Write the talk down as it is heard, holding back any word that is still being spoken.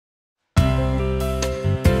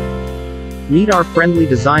Meet our friendly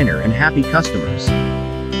designer and happy customers.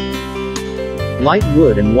 Light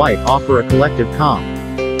wood and white offer a collective calm.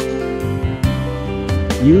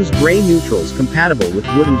 Use gray neutrals compatible with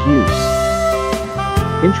wooden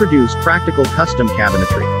hues. Introduce practical custom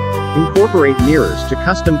cabinetry. Incorporate mirrors to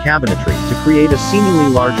custom cabinetry to create a seemingly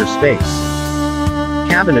larger space.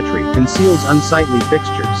 Cabinetry conceals unsightly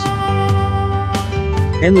fixtures.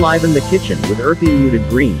 Enliven the kitchen with earthy muted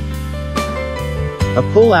green.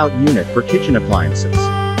 A pull-out unit for kitchen appliances.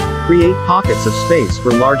 Create pockets of space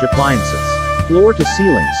for large appliances.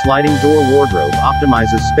 Floor-to-ceiling sliding door wardrobe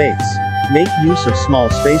optimizes space. Make use of small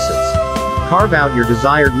spaces. Carve out your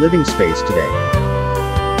desired living space today.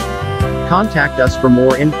 Contact us for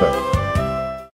more info.